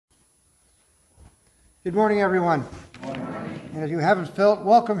Good morning, everyone. Good morning. And if you haven't felt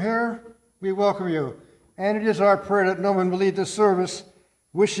welcome here, we welcome you. And it is our prayer that no one will leave this service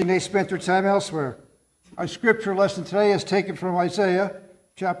wishing they spent their time elsewhere. Our scripture lesson today is taken from Isaiah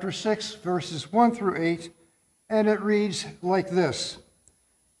chapter 6, verses 1 through 8, and it reads like this.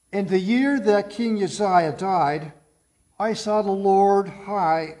 In the year that King Uzziah died, I saw the Lord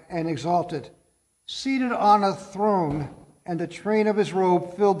high and exalted, seated on a throne, and the train of his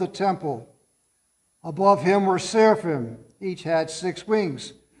robe filled the temple. Above him were seraphim, each had 6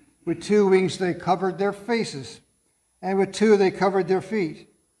 wings. With 2 wings they covered their faces, and with 2 they covered their feet,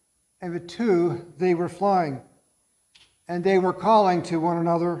 and with 2 they were flying. And they were calling to one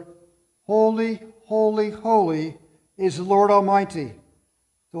another, Holy, holy, holy is the Lord Almighty.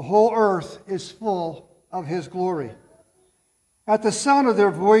 The whole earth is full of his glory. At the sound of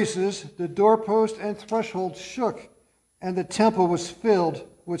their voices, the doorpost and threshold shook, and the temple was filled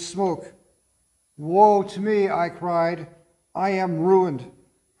with smoke. Woe to me, I cried, I am ruined,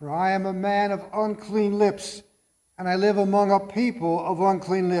 for I am a man of unclean lips, and I live among a people of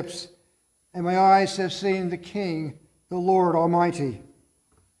unclean lips, and my eyes have seen the King, the Lord Almighty.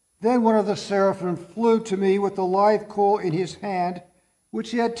 Then one of the seraphim flew to me with a live coal in his hand,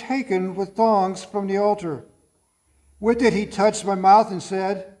 which he had taken with tongs from the altar. With it he touched my mouth and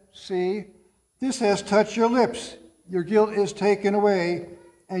said, See, this has touched your lips. Your guilt is taken away,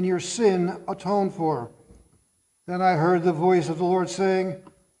 and your sin atoned for. Then I heard the voice of the Lord saying,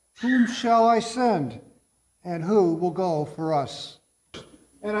 Whom shall I send, and who will go for us?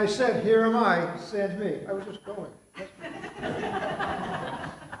 And I said, Here am I, send me. I was just going.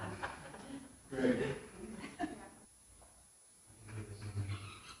 Great.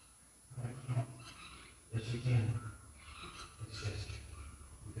 Yes, you can. It's just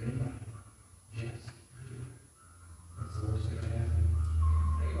good enough. Yes. That's the worst that can happen.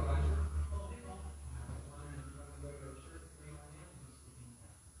 Hey, Roger.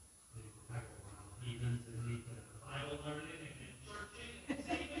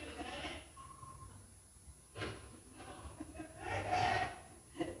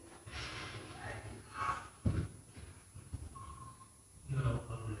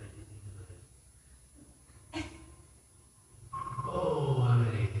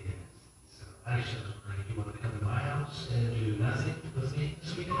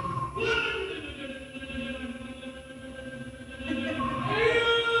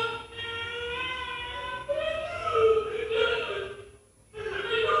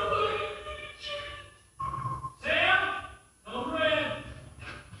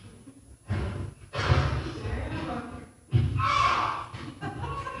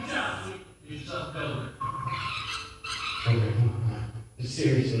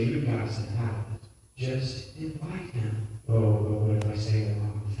 Seriously, you guys in the house, just invite him. Oh, but what if I say the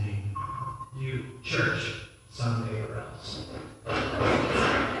wrong thing? You church someday or else.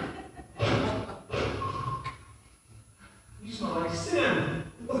 You smell like sin.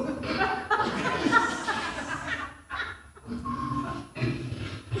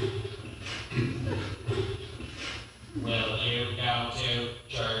 Will you go to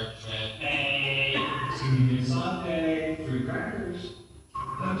church with me? See you Sunday. 3 crackers.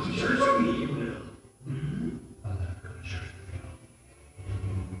 Come to church with me, you will. I'll never go to church with you.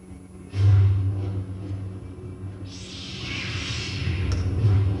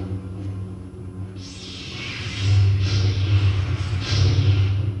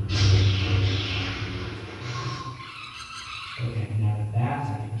 Okay, now that that's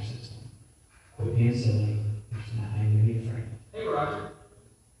out of your system, quit being silly. There's nothing to be afraid of. Hey, Roger.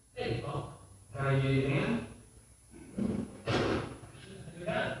 Hey, Paul. Can I get you a hand?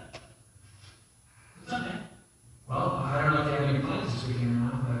 Well, I don't know if you have any plans this weekend or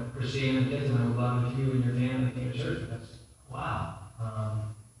not, but for seeing the kids, and I would love if you and your family came to church with us. Wow.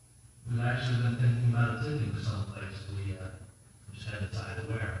 We've actually been thinking about attending to some place. We just haven't decided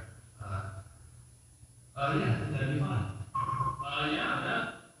where. Yeah, that'd be fun.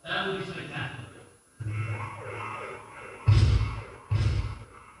 Yeah, that would be spectacular.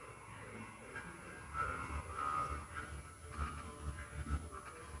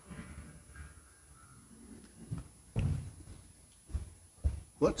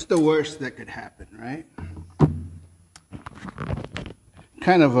 What's the worst that could happen, right?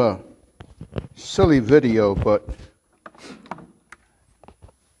 Kind of a silly video, but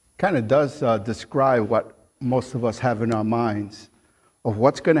kind of does describe what most of us have in our minds of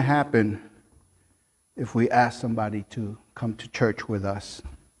what's going to happen if we ask somebody to come to church with us.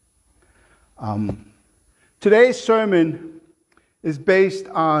 Today's sermon is based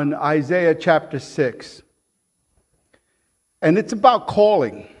on Isaiah chapter 6. And it's about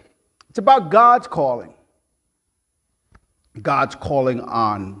calling, It's about God's calling. God's calling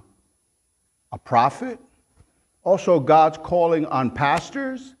on a prophet, also God's calling on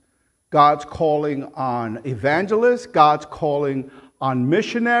pastors, God's calling on evangelists, God's calling on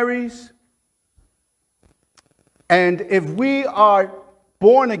missionaries. And if we are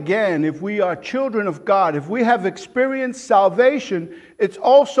born again, if we are children of God, if we have experienced salvation, it's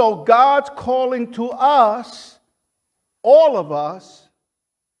also God's calling to us, all of us,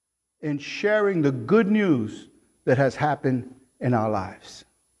 in sharing the good news that has happened in our lives.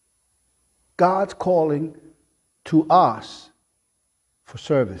 God's calling to us for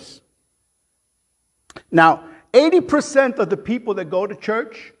service. Now, 80% of the people that go to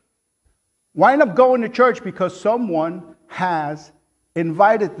church wind up going to church because someone has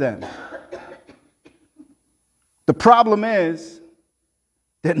invited them. The problem is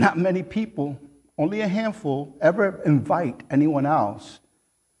that not many people, only a handful, ever invite anyone else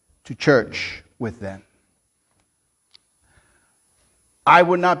to church with them. I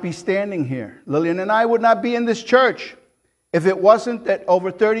would not be standing here. Lillian and I would not be in this church if it wasn't that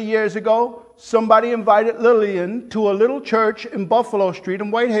over 30 years ago, somebody invited Lillian to a little church in Buffalo Street in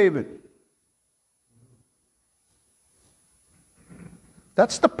Whitehaven.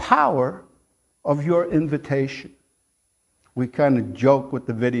 That's the power of your invitation. We kind of joke with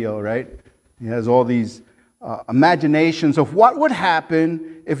the video, right? He has all these imaginations of what would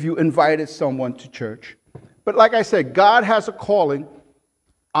happen if you invited someone to church. But like I said, God has a calling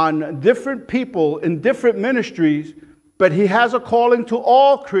on different people in different ministries, but he has a calling to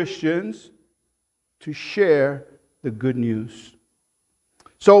all Christians to share the good news.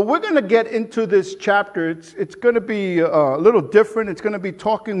 So we're going to get into this chapter. It's going to be a little different. It's going to be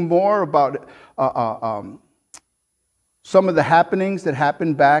talking more about some of the happenings that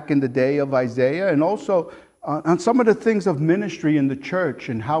happened back in the day of Isaiah, and also on some of the things of ministry in the church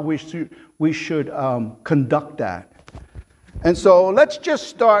and how we should conduct that. And so let's just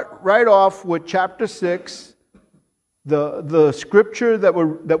start right off with chapter 6, the scripture that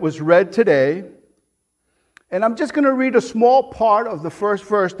was read today. And I'm just going to read a small part of the first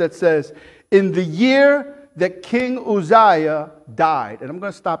verse that says, "In the year that King Uzziah died." And I'm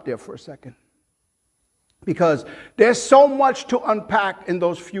going to stop there for a second, because there's so much to unpack in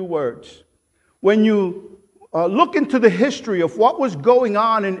those few words. When you look into the history of what was going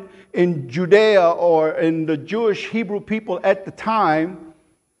on in Judea or in the Jewish Hebrew people at the time,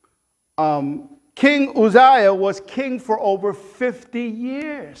 King Uzziah was king for over 50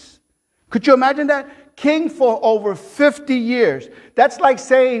 years. Could you imagine that? King for over 50 years. That's like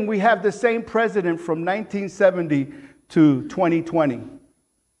saying we have the same president from 1970 to 2020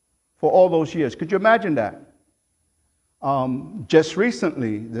 for all those years. Could you imagine that? Just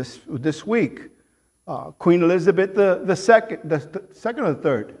recently, this week, Queen Elizabeth the second or the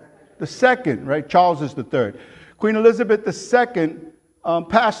third? The second, right? Charles is the third. Queen Elizabeth II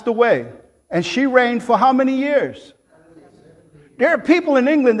passed away. And she reigned for how many years? There are people in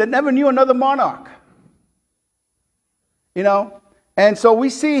England that never knew another monarch. You know? And so we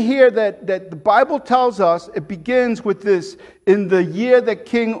see here that the Bible tells us, it begins with this, in the year that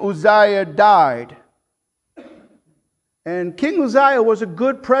King Uzziah died. And King Uzziah was a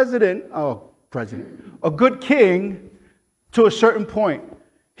good a good king to a certain point.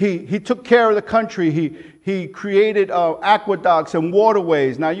 He took care of the country. He created aqueducts and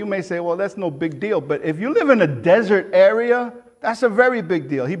waterways. Now you may say, well, that's no big deal. But if you live in a desert area, that's a very big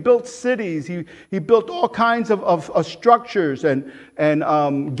deal. He built cities. He built all kinds of structures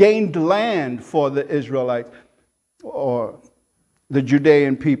and gained land for the Israelites or the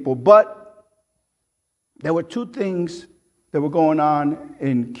Judean people. But there were two things that were going on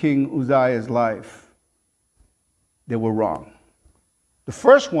in King Uzziah's life. They were wrong. The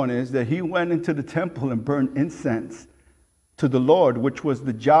first one is that he went into the temple and burned incense to the Lord, which was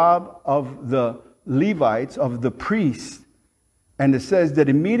the job of the Levites, of the priests. And it says that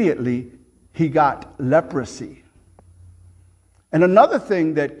immediately he got leprosy. And another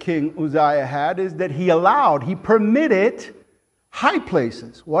thing that King Uzziah had is that he permitted high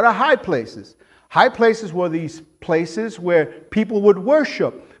places. What are high places? High places were these places where people would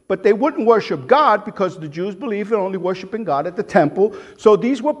worship. But they wouldn't worship God because the Jews believed in only worshiping God at the temple. So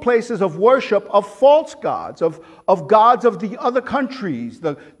these were places of worship of false gods, of gods of the other countries,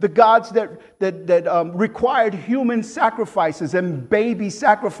 the gods that required human sacrifices and baby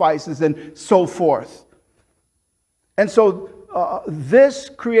sacrifices and so forth. And so this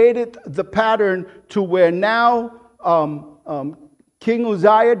created the pattern to where now King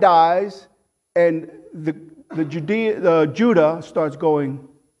Uzziah dies and Judah starts going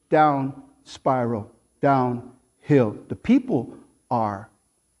down spiral, downhill. The people are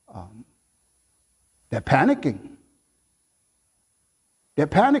they're panicking. They're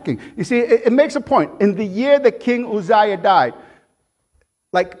panicking. You see, it makes a point. In the year that King Uzziah died,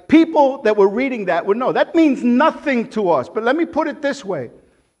 like people that were reading that would know, that means nothing to us. But let me put it this way.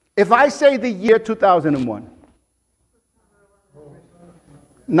 If I say the year 2001,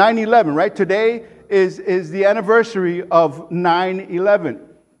 9/11, right? Today is the anniversary of 9/11.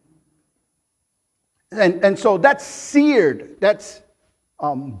 And so that's seared, that's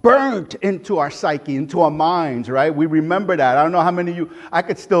burnt into our psyche, into our minds, right? We remember that. I don't know how many of you, I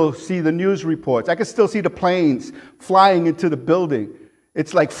could still see the news reports. I could still see the planes flying into the building.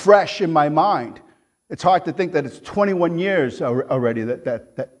 It's like fresh in my mind. It's hard to think that it's 21 years already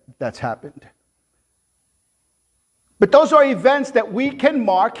that's happened. But those are events that we can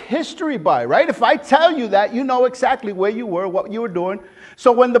mark history by, right? If I tell you that, you know exactly where you were, what you were doing.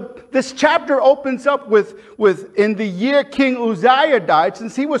 So when this chapter opens up with in the year King Uzziah died,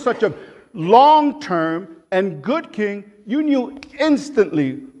 since he was such a long-term and good king, you knew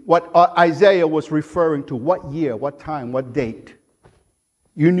instantly what Isaiah was referring to, what year, what time, what date.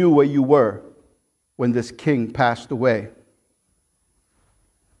 You knew where you were when this king passed away.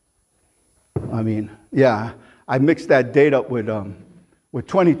 I mean, yeah. I mixed that date up with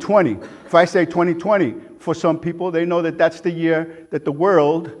 2020. If I say 2020, for some people, they know that that's the year that the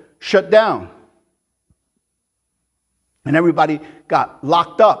world shut down. And everybody got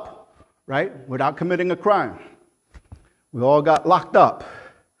locked up, right? Without committing a crime. We all got locked up.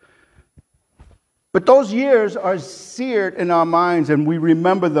 But those years are seared in our minds and we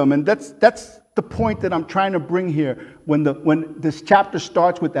remember them. And that's the point that I'm trying to bring here. When this chapter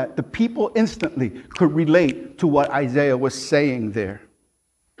starts with that, the people instantly could relate to what Isaiah was saying there.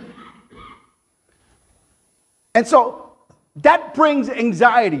 And so that brings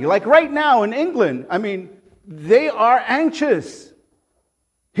anxiety. Like right now in England, I mean, they are anxious.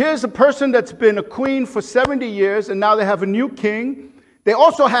 Here's a person that's been a queen for 70 years and now they have a new king. They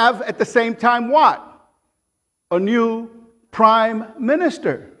also have at the same time what? A new prime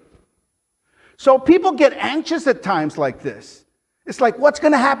minister. So people get anxious at times like this. It's like, what's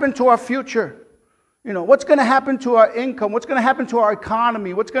going to happen to our future? You know, what's going to happen to our income? What's going to happen to our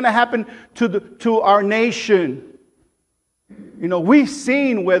economy? What's going to happen to our nation? You know, we've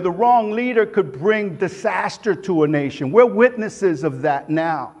seen where the wrong leader could bring disaster to a nation. We're witnesses of that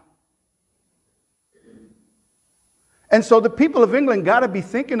now. And so the people of England got to be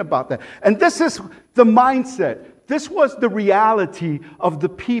thinking about that. And this is the mindset. This was the reality of the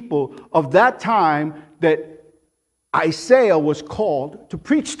people of that time that Isaiah was called to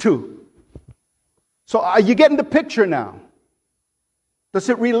preach to. So are you getting the picture now? Does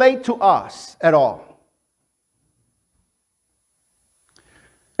it relate to us at all?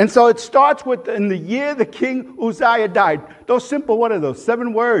 And so it starts with, in the year the king Uzziah died. Those simple, what are those?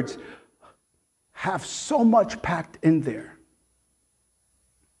 7 words have so much packed in there.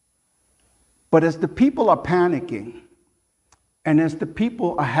 But as the people are panicking, and as the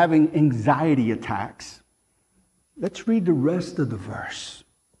people are having anxiety attacks, let's read the rest of the verse.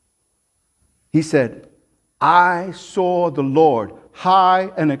 He said, I saw the Lord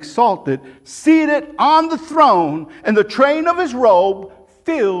high and exalted, seated on the throne, and the train of his robe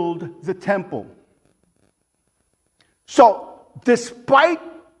filled the temple. So, despite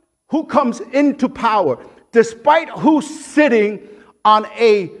who comes into power, despite who's sitting on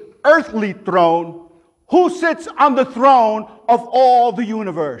a earthly throne, who sits on the throne of all the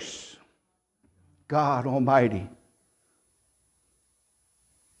universe? God Almighty.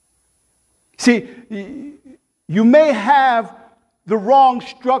 See, you may have the wrong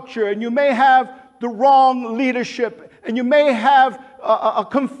structure, and you may have the wrong leadership, and you may have a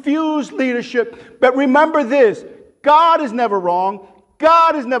confused leadership, but remember this: God is never wrong,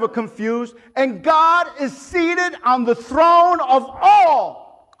 God is never confused, and God is seated on the throne of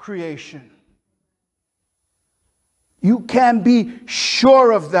all creation. You can be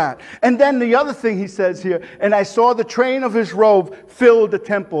sure of that. And then the other thing he says here, and I saw the train of his robe fill the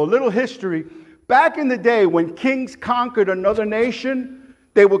temple. A little history. Back in the day when kings conquered another nation,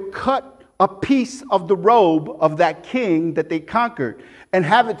 they would cut a piece of the robe of that king that they conquered and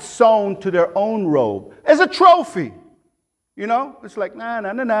have it sewn to their own robe as a trophy. You know, it's like,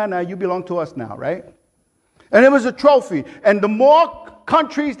 nah, you belong to us now, right? And it was a trophy. And the more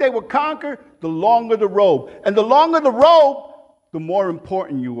countries they would conquer, the longer the robe. And the longer the robe, the more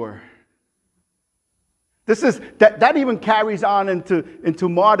important you were. That even carries on into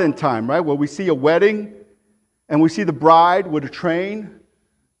modern time, right? Where we see a wedding and we see the bride with a train,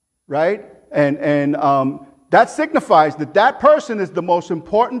 right? And that signifies that that person is the most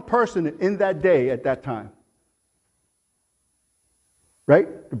important person in that day at that time.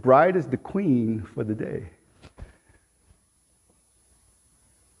 right? The bride is the queen for the day.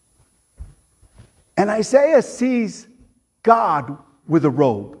 And Isaiah sees God with a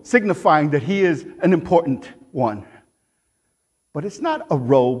robe, signifying that he is an important one. But it's not a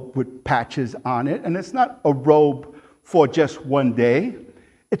robe with patches on it, and it's not a robe for just one day.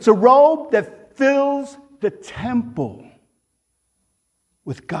 It's a robe that fills the temple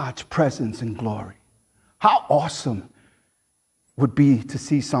with God's presence and glory. How awesome would be to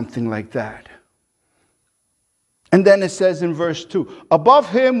see something like that. And then it says in verse 2, above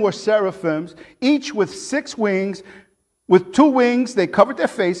him were seraphims, each with 6 wings. With 2 wings they covered their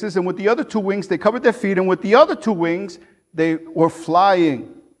faces, and with the other 2 wings they covered their feet, and with the other 2 wings they were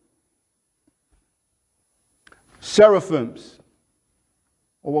flying. Seraphims,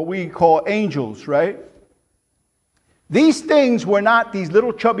 or what we call angels, right? These things were not these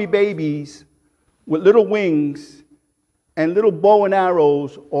little chubby babies with little wings and little bow and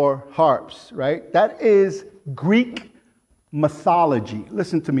arrows or harps, right? That is Greek mythology.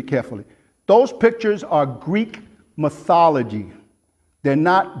 Listen to me carefully. Those pictures are Greek mythology. They're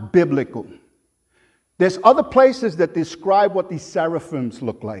not biblical. There's other places that describe what these seraphims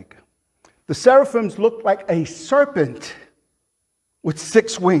look like. The seraphims look like a serpent with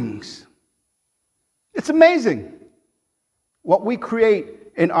 6 wings. It's amazing what we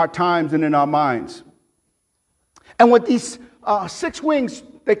create in our times and in our minds. And with these 6 wings,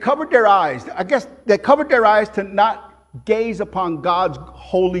 they covered their eyes. I guess they covered their eyes to not gaze upon God's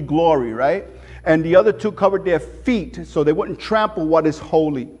holy glory, right? And the other 2 covered their feet so they wouldn't trample what is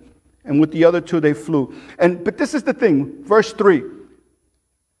holy. And with the other 2, they flew. But this is the thing, verse 3.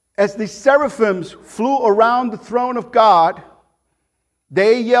 As the seraphims flew around the throne of God,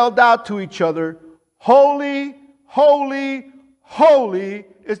 they yelled out to each other, holy, holy, holy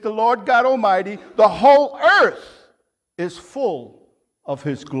is the Lord God Almighty. The whole earth is full of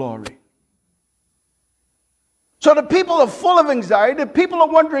his glory. So the people are full of anxiety. The people are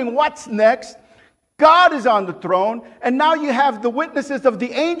wondering what's next. God is on the throne. And now you have the witnesses of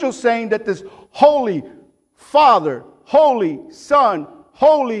the angels saying that this Holy Father, Holy Son,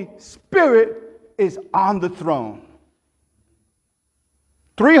 Holy Spirit is on the throne.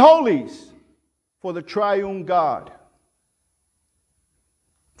 3 holies for the triune God.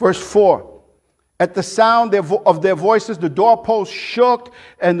 Verse 4. At the sound of their voices, the doorposts shook,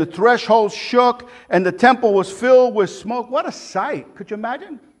 and the thresholds shook, and the temple was filled with smoke. What a sight. Could you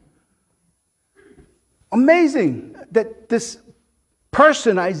imagine? Amazing that this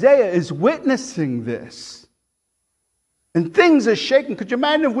person, Isaiah, is witnessing this. And things are shaking. Could you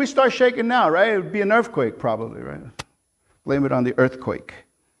imagine if we start shaking now, right? It would be an earthquake probably, right? Blame it on the earthquake.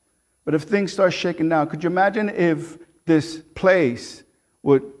 But if things start shaking now, could you imagine if this place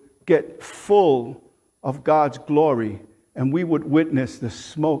would get full of God's glory and we would witness the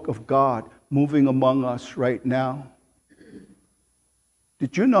smoke of God moving among us right now?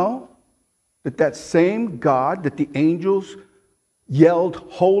 Did you know that that same God that the angels yelled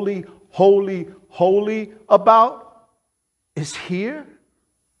holy, holy, holy about is here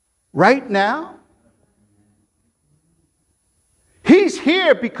right now? He's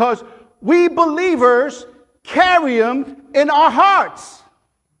here because we believers carry him in our hearts.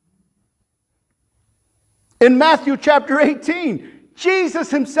 In Matthew chapter 18, Jesus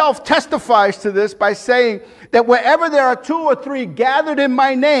himself testifies to this by saying that wherever there are 2 or 3 gathered in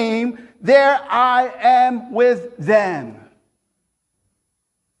my name, there I am with them.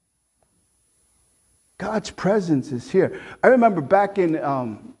 God's presence is here. I remember back in,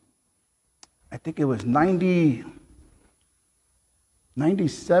 I think it was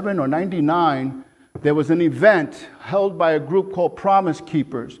 97 or 99, there was an event held by a group called Promise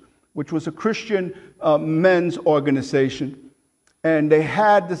Keepers, which was a Christian men's organization. And they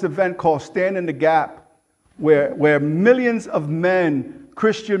had this event called Stand in the Gap, where millions of men,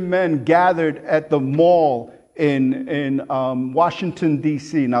 Christian men, gathered at the mall in Washington,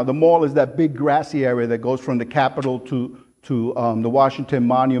 D.C. Now, the mall is that big grassy area that goes from the Capitol to the Washington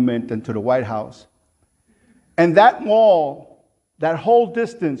Monument and to the White House. And that mall, that whole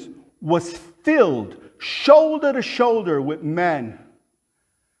distance, was filled shoulder to shoulder with men.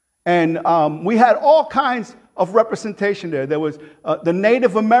 And we had all kinds of representation there. There was the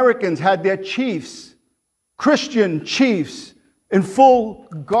Native Americans had their chiefs, Christian chiefs in full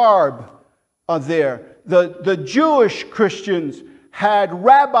garb there. The Jewish Christians had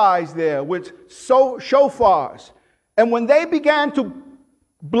rabbis there with shofars. And when they began to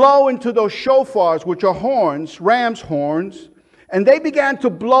blow into those shofars, which are horns, ram's horns, and they began to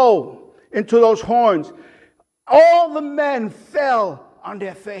blow into those horns, all the men fell on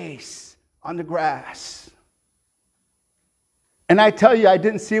their face on the grass. And I tell you, I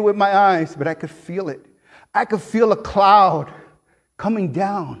didn't see it with my eyes, but I could feel it. I could feel a cloud coming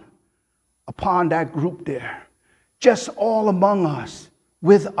down upon that group there, just all among us,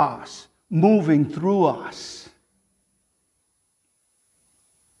 with us, moving through us.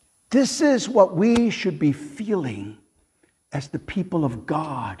 This is what we should be feeling as the people of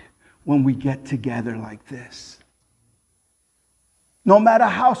God when we get together like this. No matter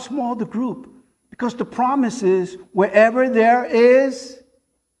how small the group, because the promise is wherever there is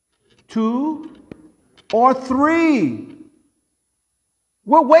 2 or 3.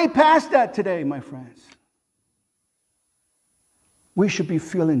 We're way past that today, my friends. We should be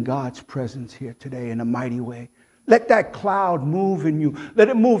feeling God's presence here today in a mighty way. Let that cloud move in you. Let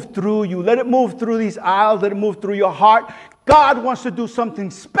it move through you. Let it move through these aisles. Let it move through your heart. God wants to do something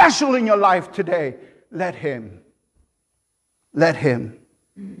special in your life today. Let Him. Let Him.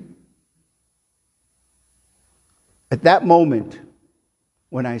 At that moment,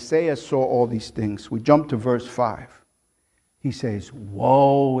 when Isaiah saw all these things, we jump to verse 5. He says,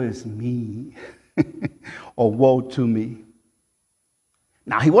 woe is me, or woe to me.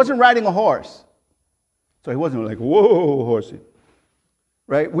 Now, he wasn't riding a horse. So he wasn't like, whoa, horsey.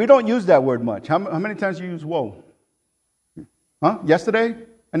 Right? We don't use that word much. How many times do you use woe? Huh? Yesterday?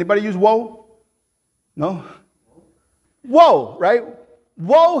 Anybody use woe? No? Woe, right?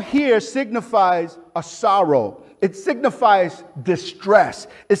 Woe here signifies a sorrow. It signifies distress.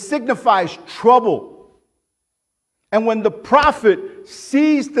 It signifies trouble. And when the prophet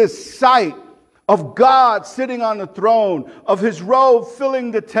sees this sight of God sitting on the throne, of His robe filling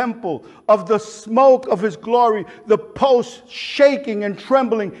the temple, of the smoke of His glory, the posts shaking and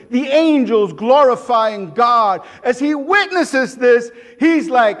trembling, the angels glorifying God, as he witnesses this, he's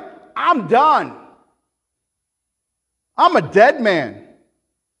like, I'm done. I'm a dead man.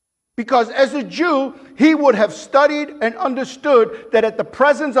 Because as a Jew, he would have studied and understood that at the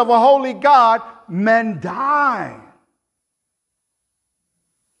presence of a holy God, men die.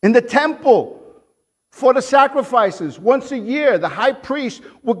 In the temple, for the sacrifices, once a year, the high priest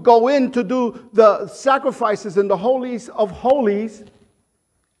would go in to do the sacrifices in the holies of holies.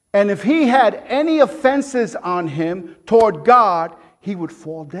 And if he had any offenses on him toward God, he would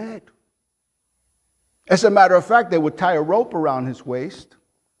fall dead. As a matter of fact, they would tie a rope around his waist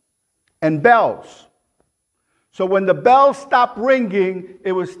and bells. So when the bells stopped ringing,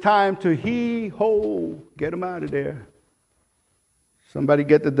 it was time to hee-ho, get him out of there. Somebody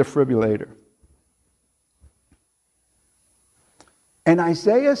get the defibrillator. And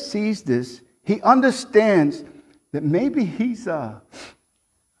Isaiah sees this. He understands that maybe he's not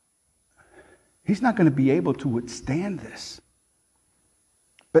going to be able to withstand this.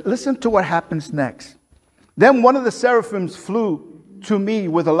 But listen to what happens next. Then one of the seraphims flew to me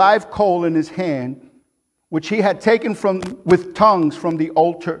with a live coal in his hand, which he had taken with tongues from the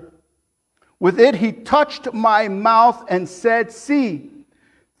altar. With it he touched my mouth and said, see,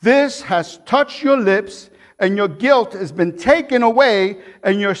 this has touched your lips, and your guilt has been taken away,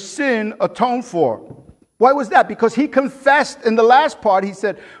 and your sin atoned for. Why was that? Because he confessed in the last part, he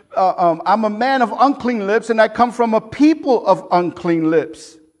said, I'm a man of unclean lips, and I come from a people of unclean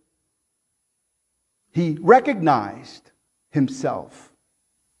lips. He recognized himself.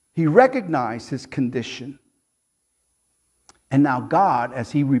 He recognized his condition. And now God, as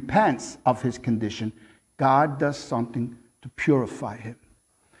he repents of his condition, God does something to purify him.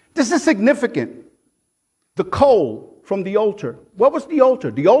 This is significant. The coal from the altar. What was the altar?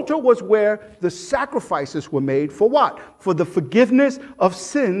 The altar was where the sacrifices were made for what? For the forgiveness of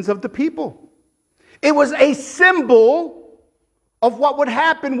sins of the people. It was a symbol of what would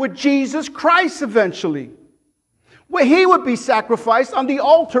happen with Jesus Christ eventually, where he would be sacrificed on the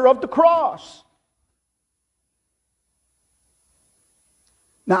altar of the cross.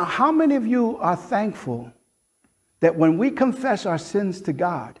 Now, how many of you are thankful that when we confess our sins to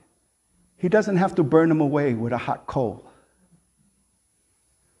God, he doesn't have to burn them away with a hot coal,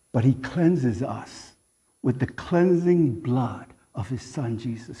 but he cleanses us with the cleansing blood of his Son,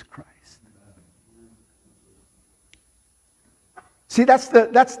 Jesus Christ? See, that's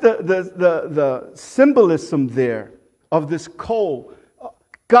the symbolism there of this coal.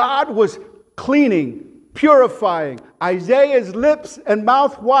 God was cleaning, purifying Isaiah's lips and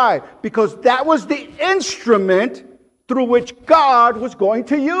mouth. Why? Because that was the instrument through which God was going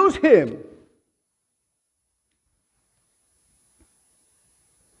to use him.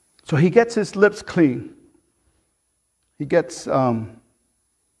 So he gets his lips clean. He gets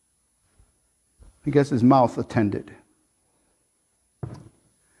his mouth attended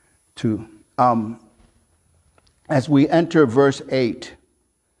to. As we enter verse 8,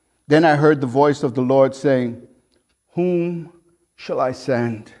 then I heard the voice of the Lord saying, whom shall I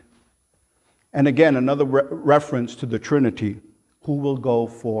send? And again, another reference to the Trinity. Who will go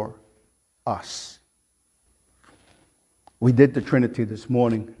for us? We did the Trinity this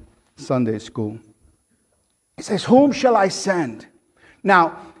morning, Sunday school. He says, whom shall I send?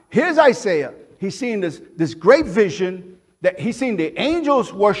 Now, here's Isaiah. He's seen this great vision that he's seen the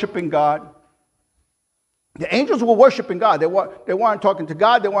angels worshiping God. The angels were worshiping God. They weren't talking to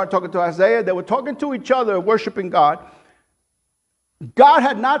God. They weren't talking to Isaiah. They were talking to each other, worshiping God. God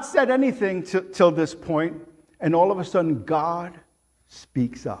had not said anything till this point, and all of a sudden God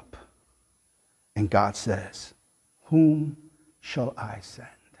speaks up. And God says, whom shall I send?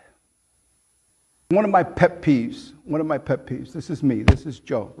 One of my pet peeves, this is me, this is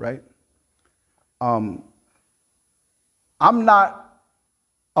Joe, right? I'm not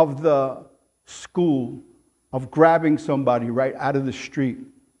of the school of grabbing somebody right out of the street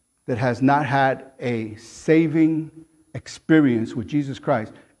that has not had a saving experience with Jesus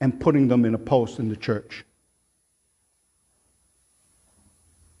Christ and putting them in a post in the church.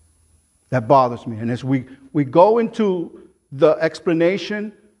 That bothers me. And as we go into the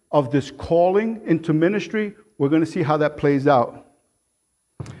explanation of this calling into ministry, we're going to see how that plays out.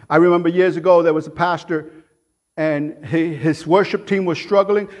 I remember years ago there was a pastor and his worship team was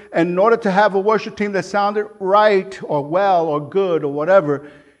struggling. And in order to have a worship team that sounded right or well or good or whatever,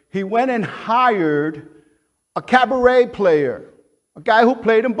 he went and hired a cabaret player, a guy who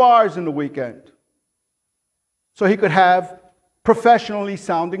played in bars in the weekend, so he could have professionally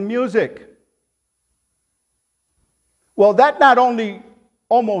sounding music. Well, that not only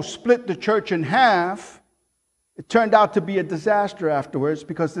almost split the church in half, it turned out to be a disaster afterwards,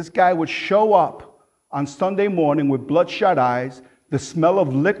 because this guy would show up on Sunday morning with bloodshot eyes, the smell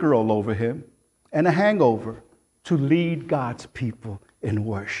of liquor all over him, and a hangover to lead God's people in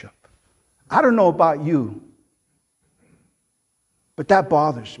worship. I don't know about you, but that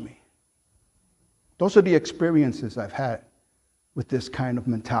bothers me. Those are the experiences I've had with this kind of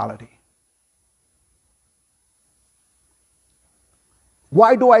mentality.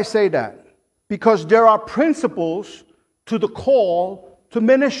 Why do I say that? Because there are principles to the call to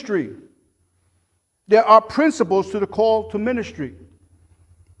ministry. There are principles to the call to ministry.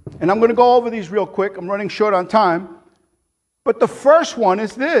 And I'm going to go over these real quick. I'm running short on time. But the first one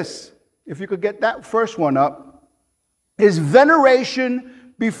is this. If you could get that first one up. Is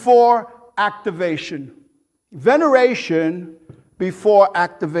veneration before activation. Veneration before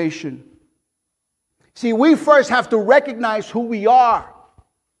activation. See, we first have to recognize who we are.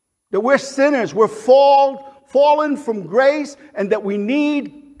 That we're sinners. We're fallen from grace, and that we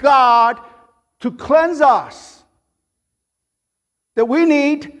need God to cleanse us. That we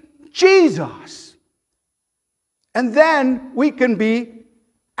need Jesus. And then we can be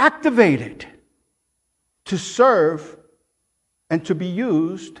activated to serve and to be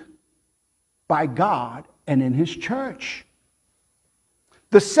used by God and in His church.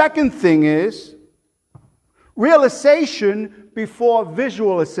 The second thing is realization before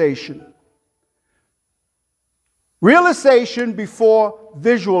visualization. Realization before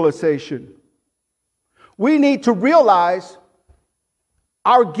visualization. We need to realize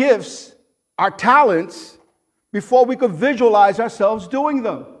our gifts, our talents, before we could visualize ourselves doing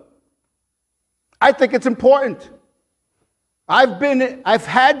them. I think it's important. I've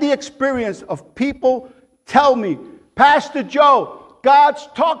had the experience of people tell me, Pastor Joe, God's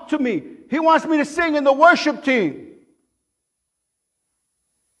talked to me. He wants me to sing in the worship team.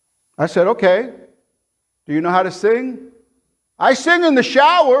 I said, okay. Do you know how to sing? I sing in the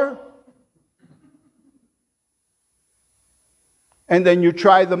shower. And then you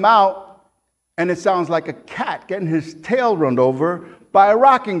try them out, and it sounds like a cat getting his tail run over by a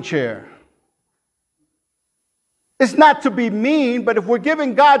rocking chair. It's not to be mean, but if we're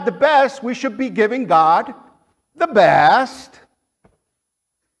giving God the best, we should be giving God the best.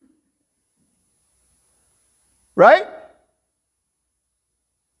 Right?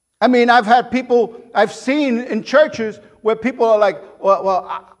 I mean, I've seen in churches where people are like,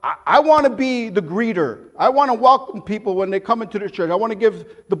 well, I want to be the greeter. I want to welcome people when they come into the church. I want to give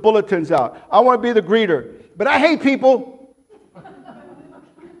the bulletins out. I want to be the greeter. But I hate people.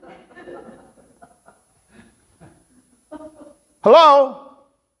 Hello?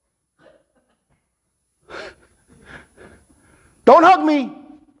 Don't hug me.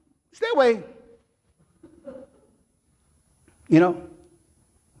 Stay away. You know?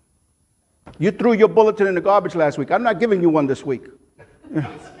 You threw your bulletin in the garbage last week. I'm not giving you one this week.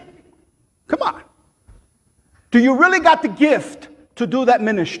 Come on. Do you really got the gift to do that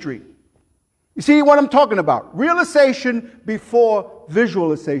ministry? You see what I'm talking about? Realization before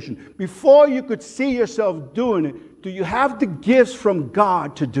visualization. Before you could see yourself doing it, do you have the gifts from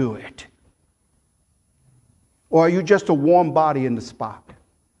God to do it? Or are you just a warm body in the spot?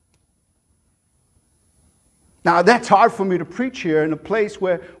 Now, that's hard for me to preach here in a place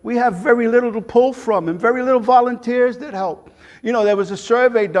where we have very little to pull from and very little volunteers that help. You know, there was a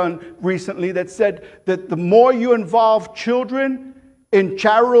survey done recently that said that the more you involve children in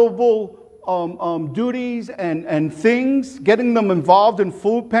charitable duties and things, getting them involved in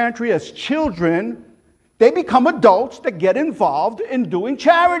food pantry as children, they become adults that get involved in doing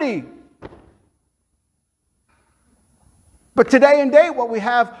charity. But today and date, what we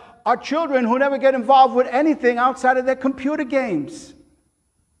have are children who never get involved with anything outside of their computer games.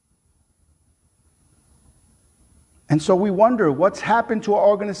 And so we wonder what's happened to our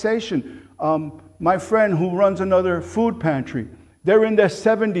organization. My friend who runs another food pantry, they're in their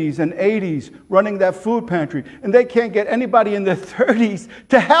 70s and 80s running that food pantry, and they can't get anybody in their 30s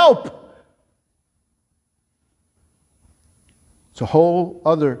to help. It's a whole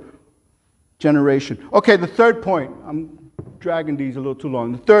other generation. Okay, the third point. I'm dragging these a little too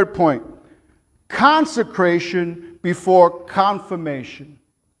long. The third point, consecration before confirmation.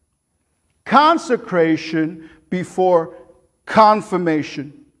 Consecration before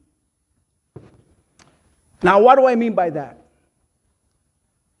confirmation. Now, what do I mean by that?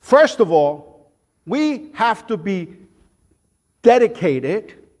 First of all, we have to be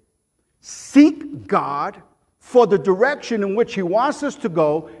dedicated, seek God for the direction in which He wants us to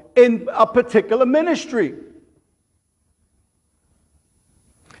go in a particular ministry.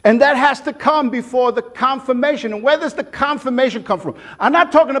 And that has to come before the confirmation. And where does the confirmation come from? I'm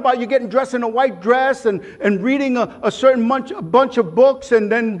not talking about you getting dressed in a white dress and reading a certain bunch of books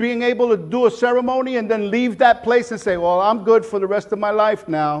and then being able to do a ceremony and then leave that place and say, well, I'm good for the rest of my life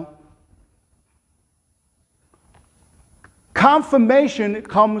now. Confirmation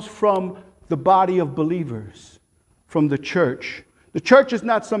comes from the body of believers, from the church. The church is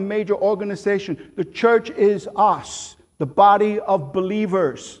not some major organization. The church is us, the body of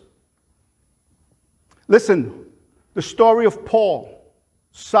believers. Listen, the story of Paul,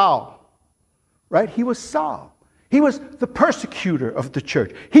 Saul, right? He was Saul. He was the persecutor of the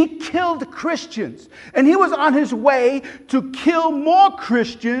church. He killed Christians, and he was on his way to kill more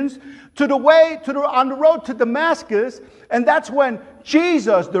Christians on the road to Damascus. And that's when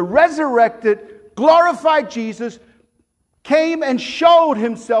Jesus, the resurrected, glorified Jesus, came and showed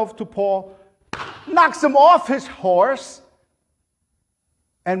himself to Paul, knocks him off his horse.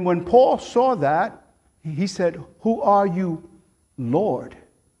 And when Paul saw that, he said, "Who are you, Lord?"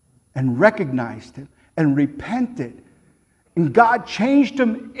 And recognized him and repented. And God changed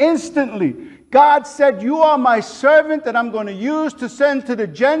him instantly. God said, "You are my servant that I'm going to use to send to the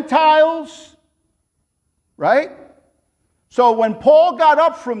Gentiles." Right? So when Paul got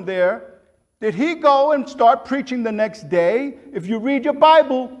up from there, did he go and start preaching the next day? If you read your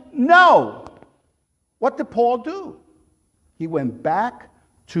Bible, no. What did Paul do? He went back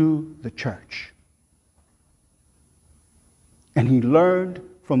to the church. And he learned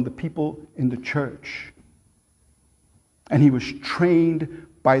from the people in the church. And he was trained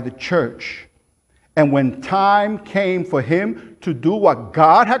by the church. And when time came for him to do what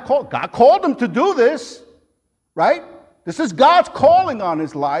God had called, God called him to do this, right? This is God's calling on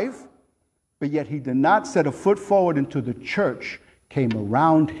his life. But yet he did not set a foot forward until the church came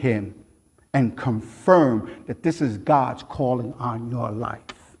around him and confirmed that this is God's calling on your life.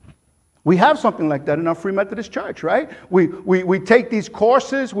 We have something like that in our Free Methodist Church, right? We take these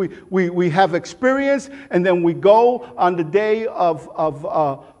courses, we have experience, and then we go on the day of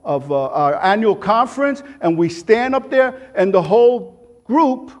our annual conference, and we stand up there, and the whole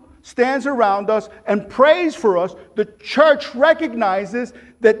group stands around us and prays for us. The church recognizes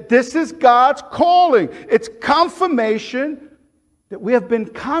that this is God's calling. It's confirmation that we have been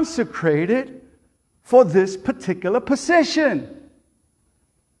consecrated for this particular position.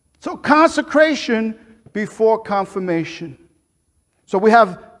 So consecration before confirmation. So we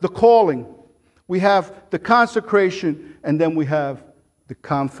have the calling, we have the consecration, and then we have the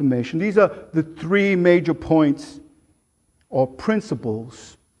confirmation. These are the three major points or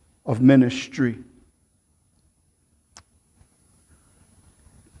principles of ministry.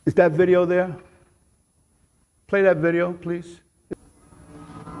 Is that video there? Play that video, please.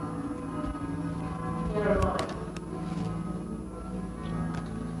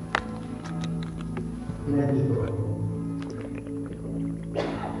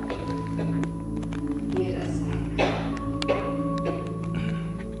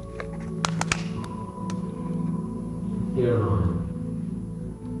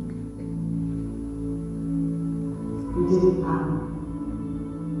 giving power.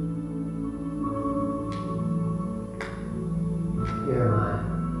 Here am I.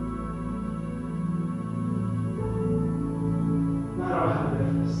 I don't have an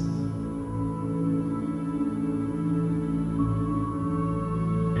interest.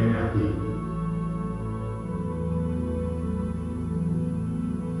 NLP.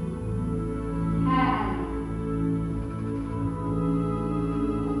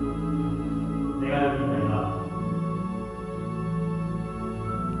 They gotta be made up.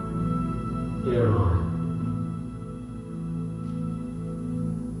 Here am I.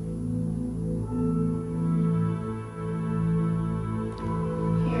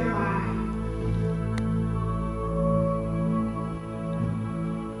 Here am I.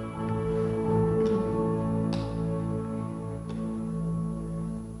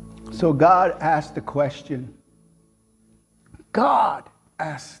 So God asked the question. God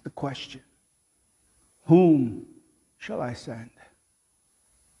asked the question, whom shall I send?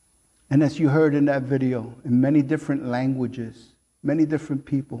 And as you heard in that video, in many different languages, many different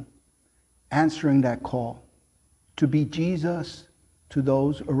people answering that call to be Jesus to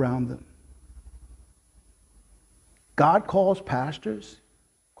those around them. God calls pastors,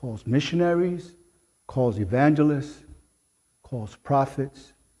 calls missionaries, calls evangelists, calls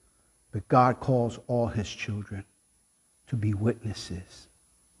prophets, but God calls all his children to be witnesses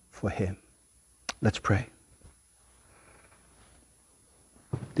for him. Let's pray.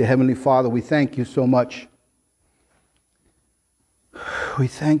 Dear Heavenly Father, we thank you so much. We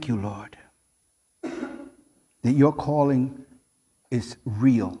thank you, Lord, that your calling is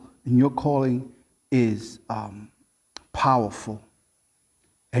real and your calling is powerful.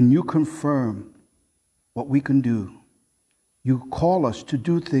 And you confirm what we can do. You call us to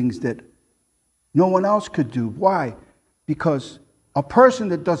do things that no one else could do. Why? Because a person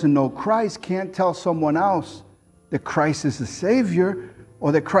that doesn't know Christ can't tell someone else that Christ is the Savior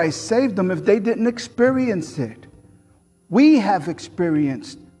or that Christ saved them if they didn't experience it. We have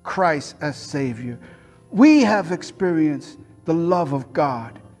experienced Christ as Savior. We have experienced the love of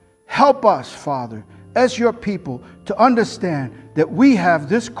God. Help us, Father, as your people, to understand that we have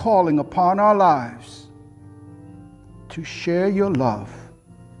this calling upon our lives to share your love,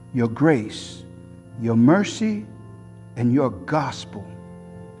 your grace, your mercy, and your gospel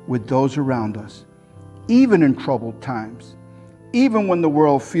with those around us, even in troubled times, even when the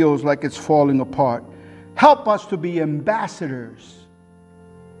world feels like it's falling apart. Help us to be ambassadors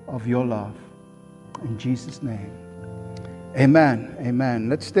of your love. In Jesus' name, amen, amen.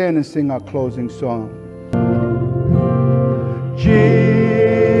 Let's stand and sing our closing song. Jesus.